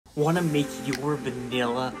Want to make your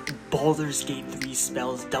vanilla Baldur's Gate 3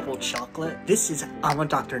 spells double chocolate? This is I'm a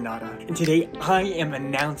Dr. Nada, and today I am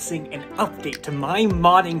announcing an update to my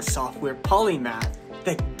modding software Polymath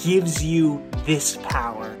that gives you this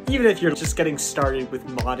power. Even if you're just getting started with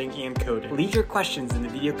modding and coding, leave your questions in the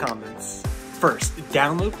video comments. First,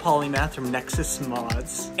 download Polymath from Nexus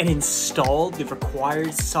Mods and install the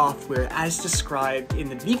required software as described in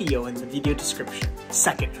the video description.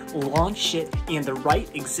 Second, launch it and the right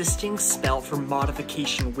existing spell for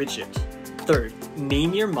modification widget. Third,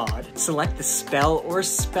 name your mod, select the spell or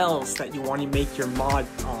spells that you want to make your mod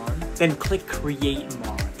on, then click Create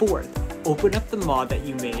Mod. Fourth, open up the mod that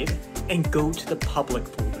you made and go to the public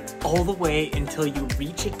folder, all the way until you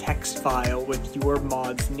reach a text file with your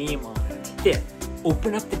mod's name on it. Fifth,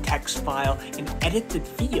 open up the text file and edit the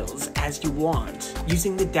fields as you want,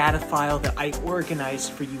 using the data file that I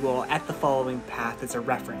organized for you all at the following path as a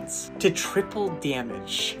reference. To triple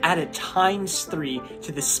damage, add a ×3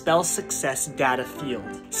 to the spell success data field.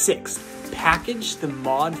 Sixth, package the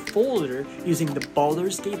mod folder using the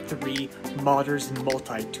Baldur's Gate 3 Modders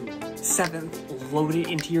Multi-Tool. Seventh, load it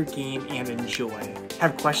into your game and enjoy.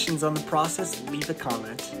 Have questions on the process? Leave a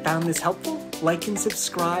comment. Found this helpful? Like and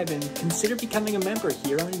subscribe, and consider becoming a member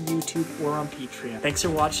here on YouTube or on Patreon. Thanks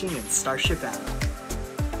for watching, and Starship out.